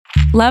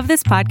Love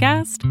this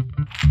podcast?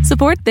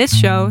 Support this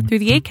show through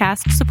the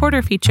Acast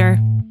supporter feature.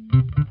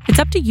 It's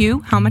up to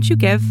you how much you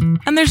give,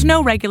 and there's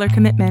no regular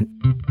commitment.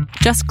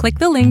 Just click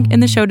the link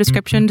in the show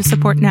description to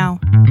support now.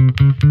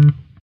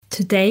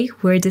 Today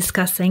we're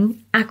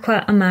discussing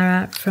Aqva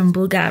Amara from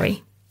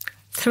Bvlgari.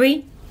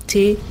 3,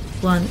 2,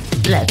 1,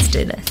 let's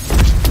do this.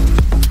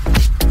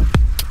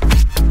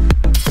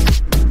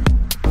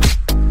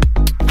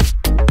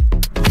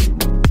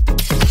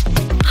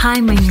 Hi,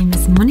 my name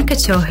is Monika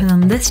Cioch, and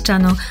on this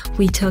channel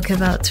we talk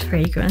about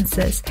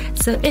fragrances.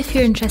 So if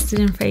you're interested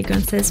in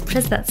fragrances,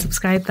 press that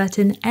subscribe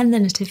button and the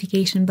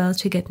notification bell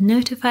to get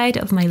notified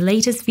of my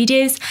latest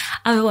videos.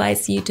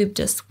 Otherwise, YouTube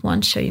just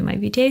won't show you my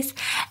videos.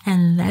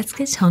 And let's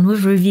get on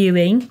with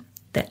reviewing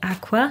the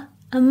Aqva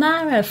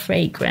Amara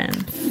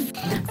fragrance.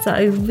 So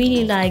I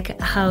really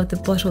like how the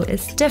bottle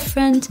is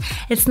different.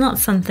 It's not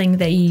something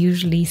that you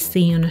usually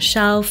see on a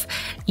shelf.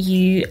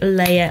 You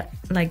lay it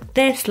like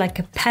this, like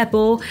a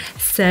pebble.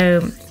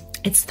 So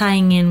it's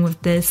tying in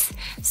with this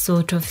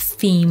sort of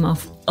theme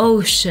of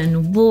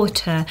ocean,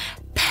 water,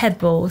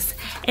 pebbles.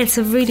 It's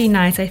a really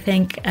nice, I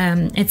think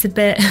it's a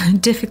bit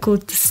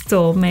difficult to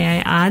store, may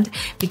I add,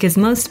 because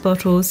most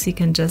bottles you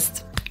can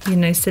just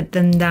sit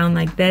them down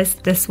like this.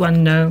 This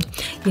one, no,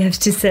 you have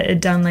to set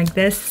it down like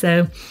this.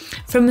 So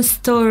from a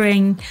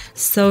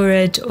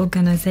storage,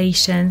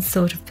 organization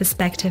sort of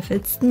perspective,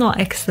 it's not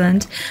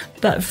excellent.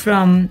 But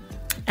from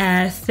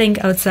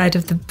think outside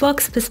of the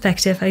box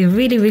perspective, I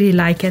really, really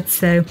like it.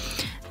 So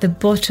the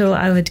bottle,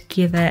 I would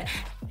give it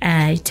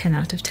a 10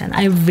 out of 10.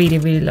 I really,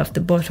 really love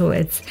the bottle.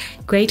 It's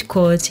great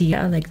quality.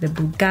 I like the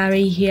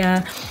Bvlgari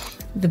here.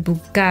 The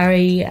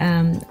Bvlgari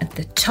at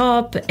the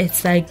top,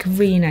 it's like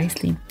really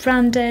nicely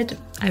branded.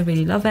 I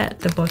really love it.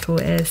 The bottle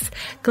is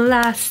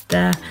glass.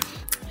 The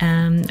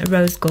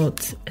rose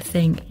gold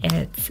thing,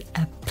 it's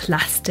a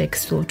plastic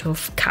sort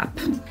of cap.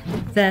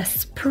 The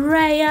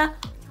sprayer,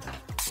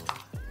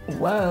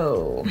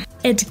 whoa,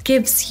 it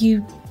gives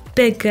you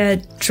bigger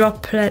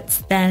droplets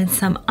than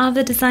some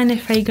other designer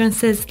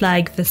fragrances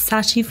like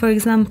Versace, for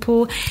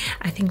example.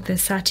 I think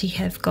Versace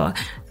have got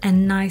a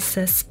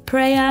nicer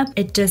sprayer.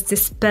 It just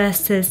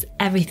disperses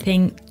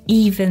everything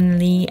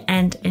evenly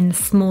and in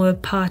smaller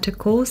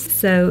particles,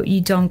 so you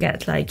don't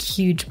get like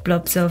huge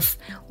blobs of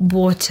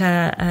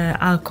water,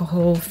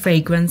 alcohol,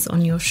 fragrance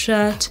on your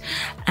shirt,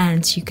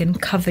 and you can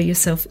cover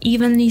yourself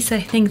evenly. So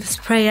I think the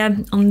sprayer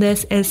on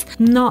this is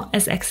not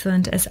as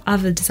excellent as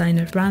other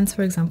designer brands,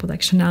 for example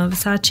like Chanel,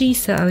 Versace,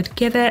 so I would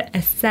give it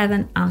a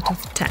 7 out of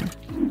 10.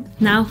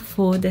 Now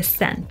for the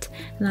scent,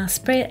 and I'll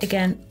spray it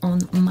again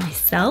on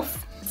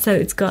myself. So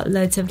it's got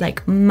loads of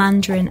like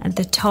mandarin at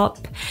the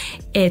top.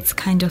 It's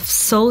kind of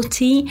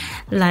salty,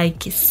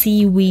 like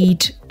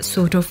seaweed,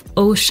 sort of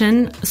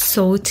ocean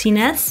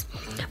saltiness,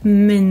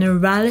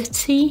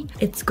 minerality.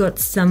 It's got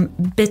some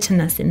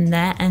bitterness in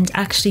there, and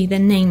actually the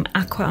name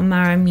Aqva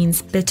Amara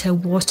means bitter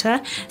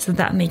water, so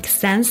that makes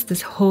sense.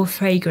 This whole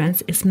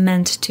fragrance is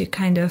meant to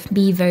kind of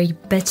be very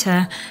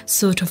bitter,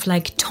 sort of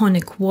like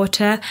tonic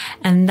water,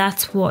 and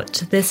that's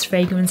what this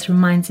fragrance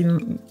reminds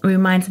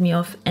me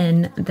of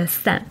in the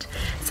scent.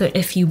 So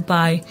if you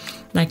buy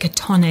like a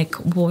tonic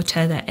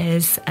water that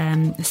is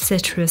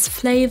citrus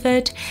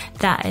flavored,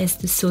 that is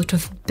the sort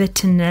of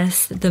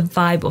bitterness, the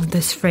vibe of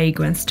this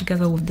fragrance,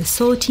 together with the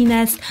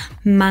saltiness,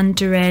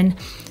 mandarin,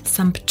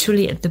 some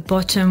patchouli at the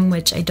bottom,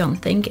 which I don't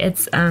think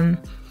it's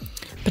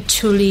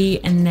patchouli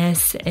in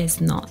this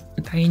is not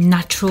very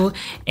natural.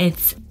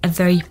 It's a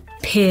very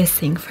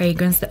piercing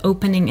fragrance. The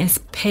opening is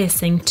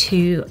piercing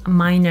to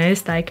my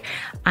nose, like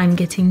I'm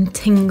getting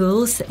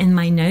tingles in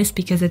my nose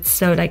because it's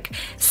so like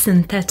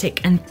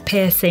synthetic and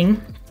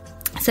piercing.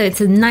 So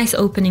it's a nice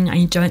opening. I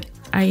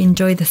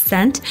enjoy the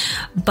scent,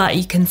 but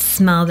you can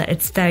smell that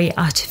it's very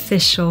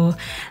artificial,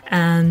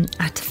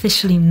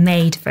 artificially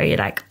made, very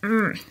like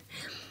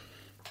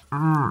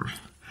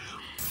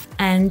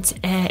And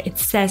it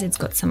says it's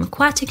got some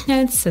aquatic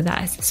notes, so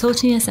that is the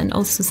saltiness, and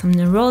also some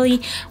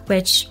neroli,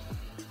 which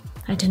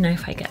I don't know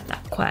if I get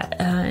that quite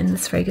in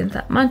this fragrance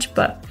that much,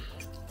 but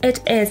it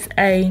is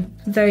a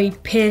very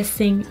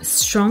piercing,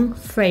 strong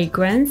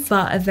fragrance,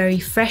 but a very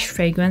fresh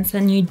fragrance,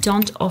 and you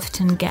don't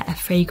often get a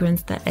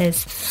fragrance that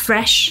is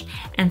fresh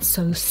and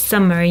so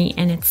summery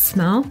in its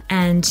smell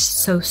and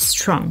so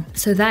strong.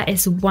 So that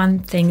is one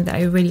thing that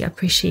I really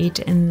appreciate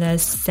in the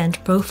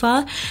scent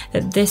profile,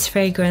 that this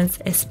fragrance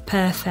is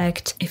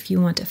perfect if you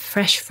want a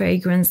fresh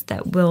fragrance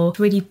that will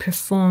really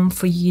perform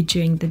for you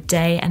during the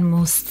day and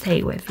will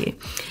stay with you.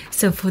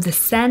 So for the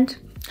scent,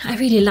 I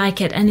really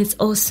like it, and it's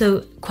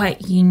also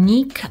quite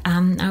unique.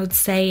 I would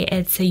say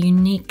it's a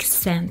unique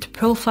scent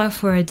profile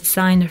for a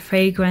designer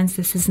fragrance.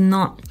 This is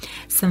not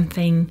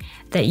something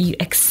that you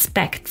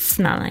expect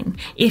smelling.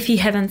 If you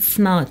haven't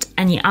smelled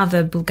any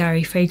other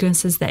Bvlgari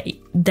fragrances,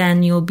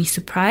 then you'll be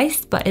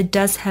surprised, but it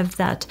does have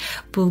that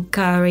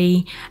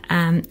Bvlgari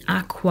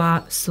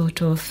aqua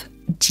sort of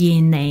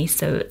DNA,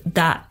 so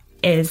that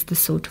is the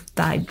sort of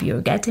vibe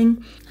you're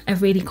getting. I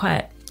really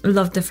quite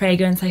love the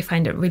fragrance. I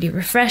find it really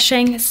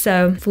refreshing.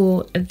 So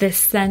for this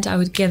scent, I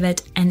would give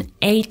it an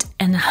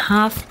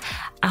 8.5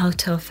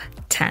 out of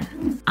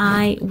 10.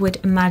 I would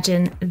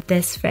imagine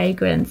this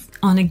fragrance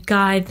on a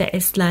guy that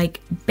is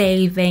like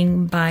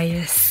bathing by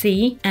a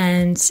sea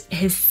and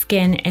his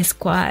skin is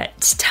quite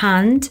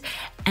tanned,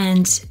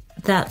 and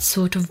that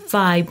sort of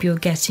vibe you're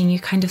getting, you're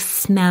kind of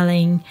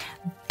smelling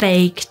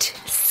baked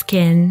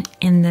skin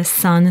in the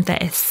sun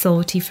that is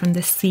salty from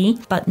the sea,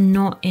 but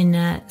not in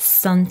a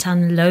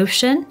suntan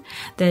lotion.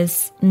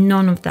 There's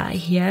none of that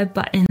here,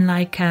 but in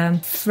like a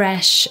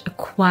fresh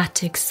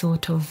aquatic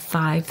sort of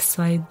vibe.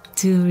 So I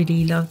do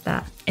really love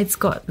that. It's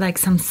got like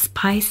some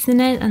spice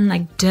in it and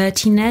like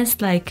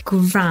dirtiness, like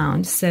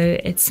ground. So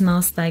it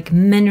smells like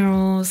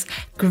minerals,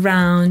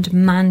 ground,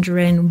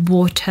 mandarin,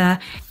 water.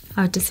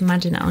 I would just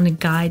imagine it on a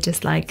guy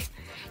just like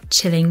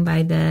chilling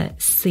by the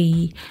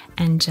sea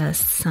and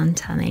just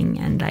suntanning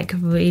and like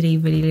really,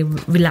 really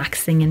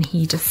relaxing, and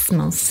he just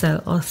smells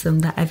so awesome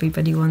that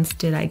everybody wants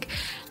to like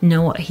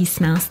know what he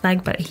smells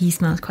like, but he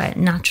smells quite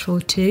natural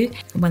too.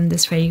 When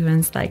this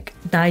fragrance like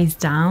dies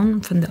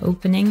down from the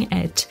opening,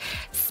 it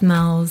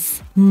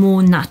smells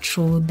more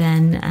natural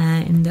than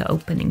in the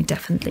opening,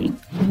 definitely.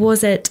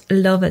 Was it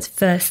love at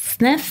first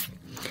sniff?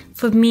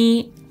 For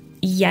me,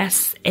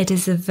 yes, it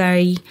is a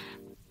very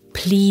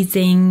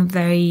pleasing,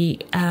 very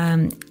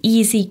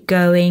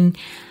easygoing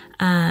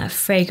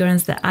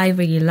fragrance that I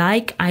really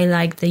like. I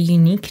like the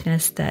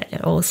uniqueness that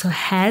it also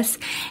has.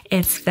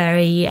 It's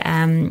very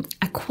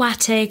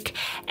aquatic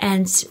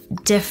and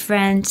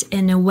different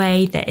in a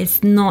way that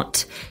is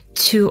not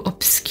too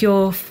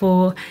obscure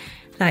for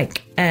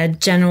like a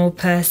general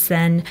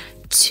person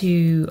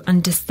to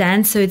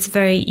understand. So it's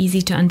very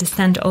easy to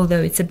understand,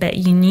 although it's a bit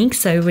unique.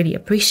 So I really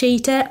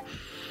appreciate it.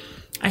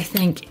 I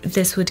think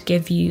this would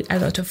give you a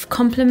lot of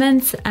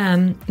compliments.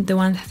 The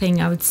one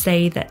thing I would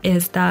say that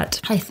is that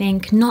I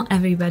think not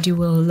everybody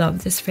will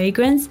love this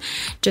fragrance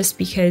just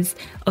because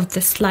of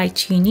the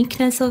slight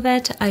uniqueness of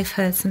it. I've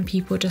heard some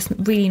people just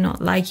really not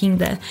liking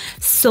the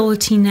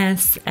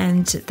saltiness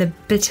and the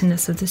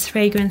bitterness of this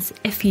fragrance.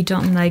 If you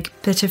don't like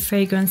bitter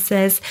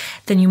fragrances,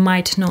 then you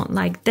might not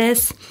like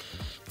this,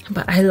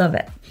 but I love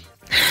it.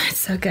 It's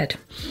so good.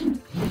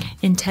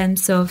 In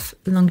terms of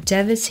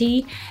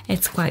longevity,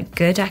 it's quite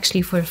good.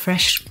 Actually, for a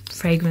fresh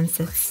fragrance,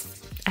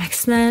 it's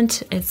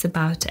excellent. It's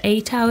about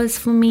 8 hours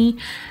for me.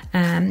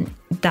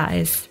 That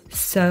is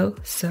so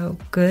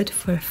good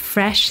for a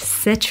fresh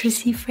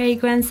citrusy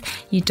fragrance.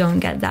 You don't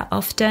get that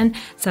often.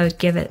 So I would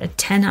give it a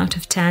 10 out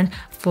of 10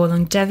 for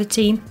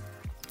longevity.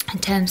 In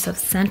terms of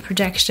scent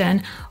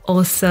projection,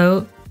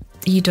 also,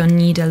 you don't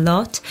need a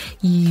lot.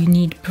 You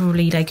need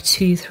probably like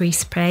 2-3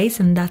 sprays,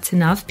 and that's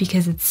enough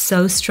because it's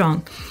so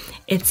strong.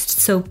 It's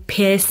so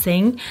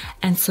piercing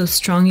and so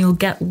strong. You'll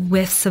get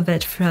whiffs of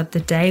it throughout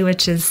the day,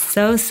 which is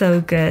so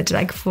good.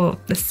 Like for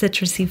the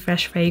citrusy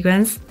fresh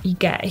fragrance, you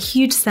get a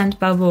huge scent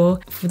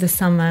bubble for the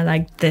summer.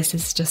 Like this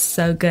is just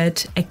so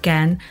good.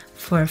 Again,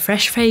 for a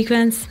fresh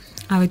fragrance,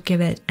 I would give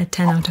it a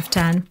 10 out of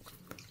 10.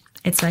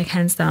 It's like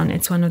hands down,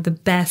 it's one of the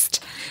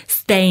best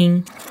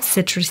staying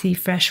citrusy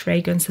fresh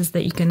fragrances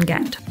that you can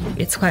get.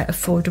 It's quite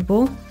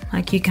affordable.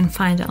 Like you can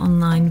find it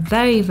online,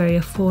 very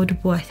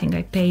affordable. I think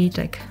I paid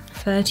like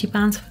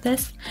 £30 for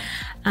this.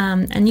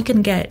 And you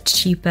can get it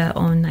cheaper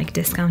on like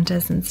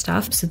discounters and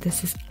stuff. So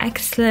this is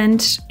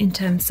excellent in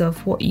terms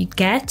of what you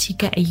get. You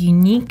get a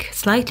unique,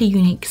 slightly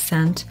unique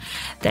scent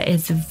that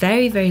is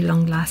very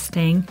long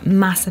lasting,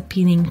 mass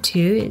appealing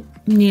too.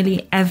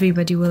 Nearly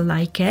everybody will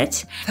like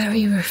it.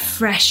 Very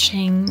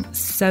refreshing,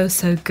 so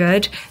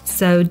good.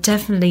 So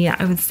definitely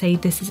I would say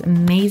this is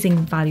amazing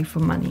value for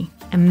money.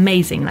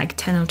 Amazing, like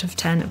 10 out of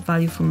 10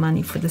 value for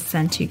money for the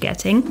scent you're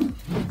getting.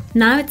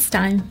 Now it's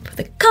time for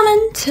the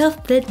comment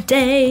of the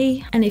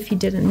day. And if you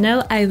didn't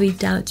know, I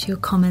read out your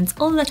comments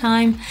all the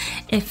time.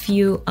 If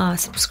you are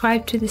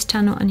subscribed to this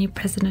channel and you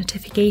press the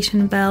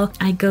notification bell,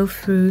 I go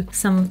through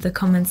some of the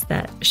comments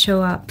that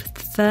show up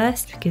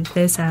first because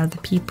those are the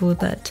people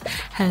that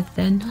have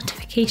their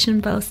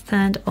notification bells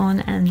turned on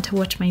and to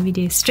watch my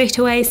videos straight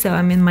away. So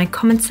I'm in my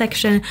comment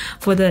section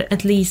for the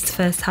at least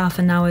first half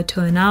an hour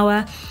to an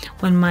hour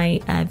when my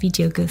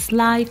video goes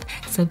live.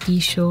 So be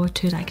sure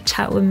to like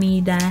chat with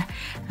me there.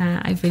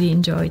 I really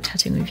enjoy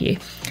chatting with you.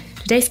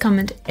 Today's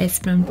comment is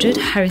from Jude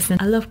Harrison.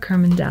 I love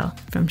Coromandel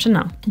from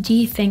Chanel. Do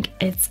you think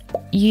it's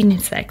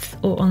unisex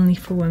or only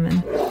for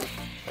women?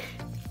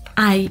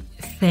 I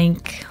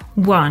think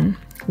one,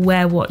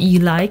 wear what you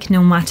like,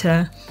 no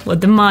matter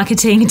what the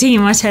marketing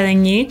team are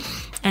telling you.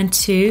 And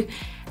two,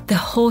 the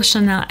whole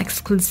Chanel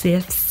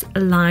exclusives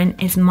line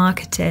is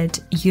marketed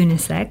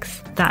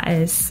unisex. That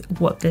is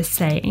what they're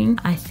saying.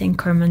 I think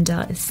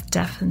Coromandel is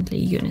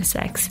definitely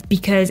unisex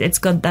because it's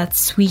got that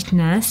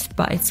sweetness,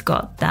 but it's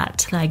got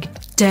that like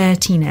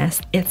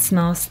dirtiness. It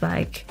smells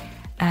like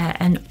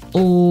an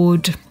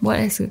old, what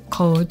is it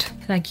called?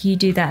 Like you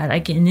do that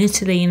like in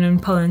Italy and in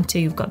Poland too.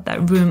 You've got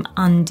that room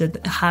under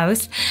the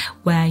house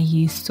where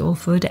you store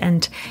food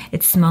and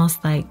it smells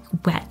like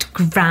wet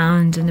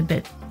ground and a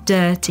bit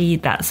dirty,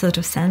 that sort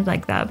of scent,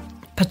 like that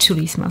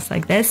patchouli smells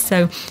like this.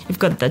 So you've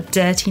got the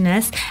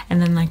dirtiness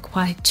and then like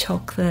white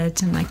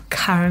chocolate and like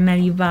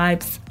caramelly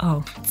vibes.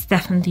 Oh, it's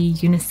definitely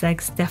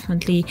unisex,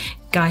 definitely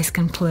guys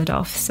can pull it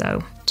off.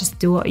 So just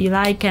do what you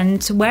like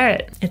and wear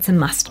it. It's a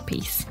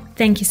masterpiece.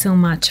 Thank you so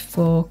much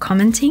for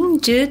commenting,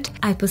 Jude.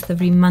 I post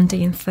every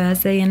Monday and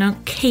Thursday and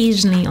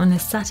occasionally on a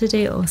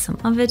Saturday or some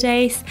other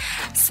days.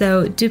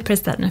 So do press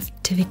that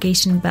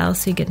notification bell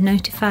so you get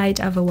notified.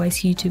 Otherwise,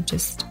 YouTube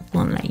just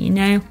won't let you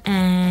know.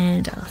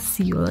 And I'll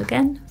see you all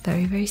again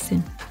very, very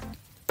soon.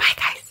 Bye,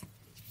 guys.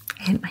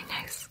 I hit my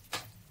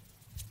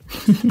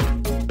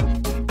nose.